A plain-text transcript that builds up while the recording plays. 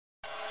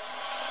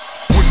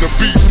the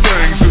beat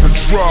bangs and the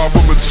drive,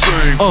 I'm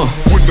insane.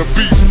 When the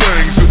beat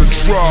bangs and the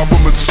drive,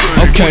 I'm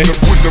insane. Okay.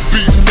 When the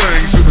beat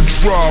bangs and the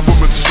drive, I'm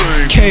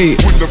insane. K.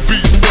 When the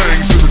beat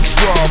bangs and the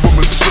drive, I'm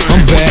insane.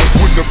 I'm back.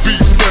 When the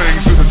beat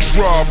bangs and the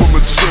drive, I'm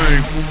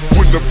insane.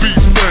 When the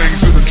beat bangs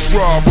and the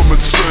drive, I'm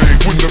insane.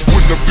 When the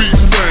beat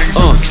bangs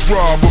and the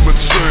drive, I'm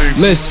insane.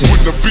 Listen.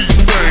 When the beat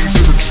bangs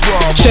and the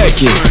drive,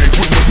 Check it.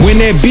 When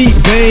that beat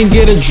bang,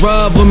 get a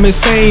drive, I'm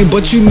insane.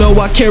 But you know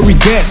I carry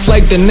gats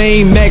like the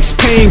name Max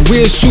Payne.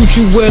 We'll shoot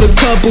you with a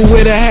couple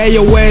with a had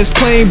your ass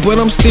plain, but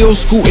I'm still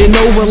scooting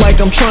over like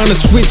I'm trying to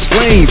switch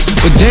lanes.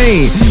 But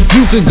dang,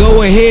 you could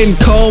go ahead and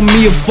call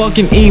me a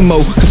fucking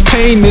emo, cause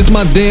Pain is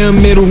my damn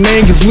middle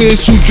name. Cause we'll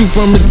shoot you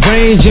from the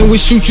range, and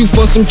we'll shoot you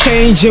for some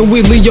change, and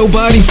we'll leave your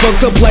body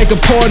fucked up like a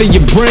part of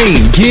your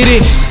brain. Get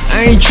it?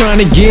 I ain't trying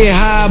to get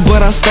high,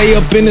 but I stay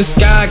up in the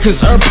sky,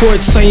 cause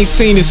airports ain't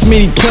seen as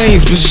many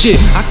planes. But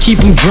shit, I keep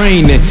them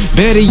draining,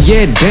 better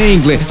yet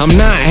dangling. I'm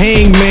not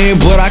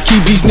hangman, but I keep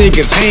these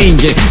niggas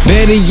hanging.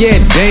 Better yet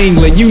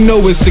dangling, you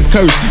know it's a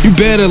curse. You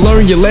better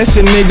learn your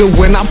lesson, nigga,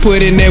 when I put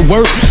in that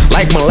work,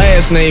 like my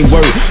last name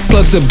work.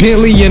 Plus a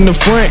Bentley in the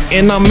front,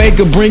 and I make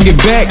her bring it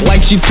back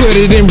like she put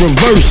it in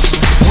reverse.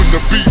 When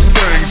the beat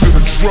bangs and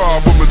the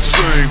drive, I'm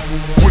insane.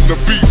 When the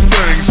beat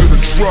bangs and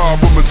the drive,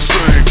 I'm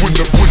insane. When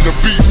the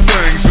beat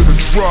bangs and the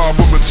drive,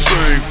 I'm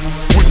insane.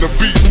 When the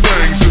beat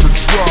bangs and the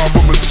drive,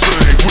 I'm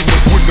insane.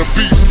 When the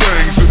beat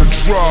bangs and the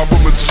drive,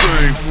 I'm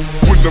insane.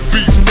 When the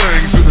beat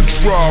bangs and the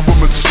drive,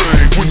 I'm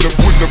insane. When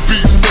the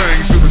beat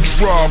bangs and the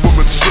drive, I'm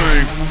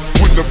insane.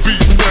 When the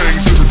beat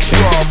bangs and the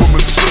drive, I'm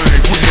insane.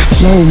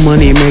 Flow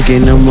money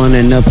making, I'm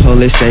running the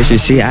police station.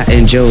 See, I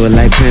enjoy it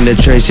like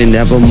penetration,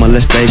 never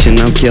molestation.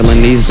 I'm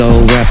killing these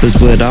old rappers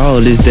with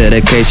all this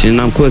dedication.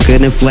 I'm quicker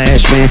than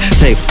Flash, man,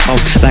 take off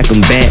like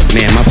I'm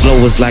Batman. My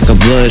flow is like a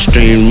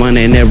bloodstream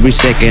running every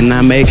second. I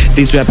make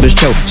these rappers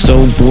choke,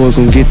 so boy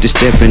gon' get the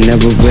step and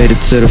never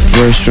waited to the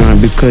first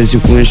round, because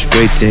he went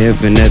straight to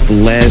heaven. At the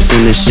last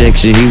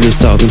intersection, he was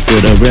talking to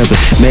the rebel,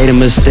 made a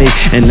mistake,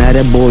 and now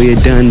that boy a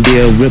done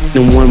deal. Ripped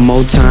him one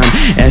more time,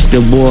 asked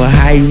the boy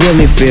how he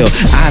really feel.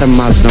 Out of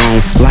my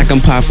zone, like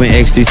I'm popping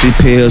ecstasy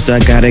pills. I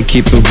gotta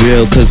keep it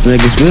real, cause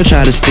niggas will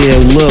try to steal.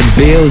 Little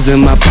bills in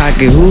my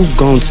pocket, who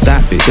gon'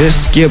 stop it?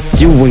 Just skip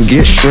you and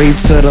get straight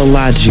to the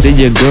logic. Then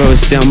your girl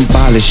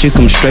symbolic, she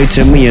come straight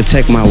to me and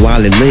take my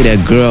wallet. Lay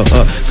that girl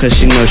up, cause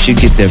she know she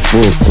get that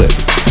full clip.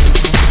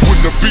 When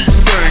the beat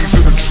bangs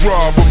and the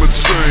drive, I'm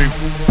insane.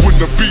 When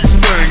the beat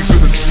bangs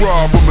and the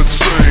drive, I'm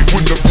insane.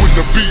 When the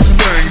beat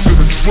bangs and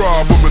the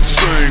drive, I'm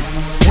insane.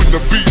 When the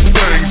beat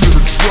bangs and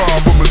the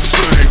drive, I'm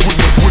insane.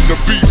 When the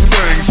beat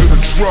bangs and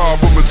the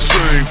drive, I'm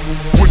insane.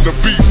 When the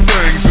beat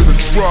bangs and the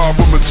drive,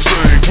 I'm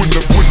insane. When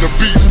the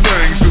beat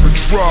bangs and the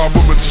drive,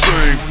 I'm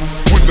insane.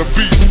 When the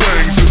beat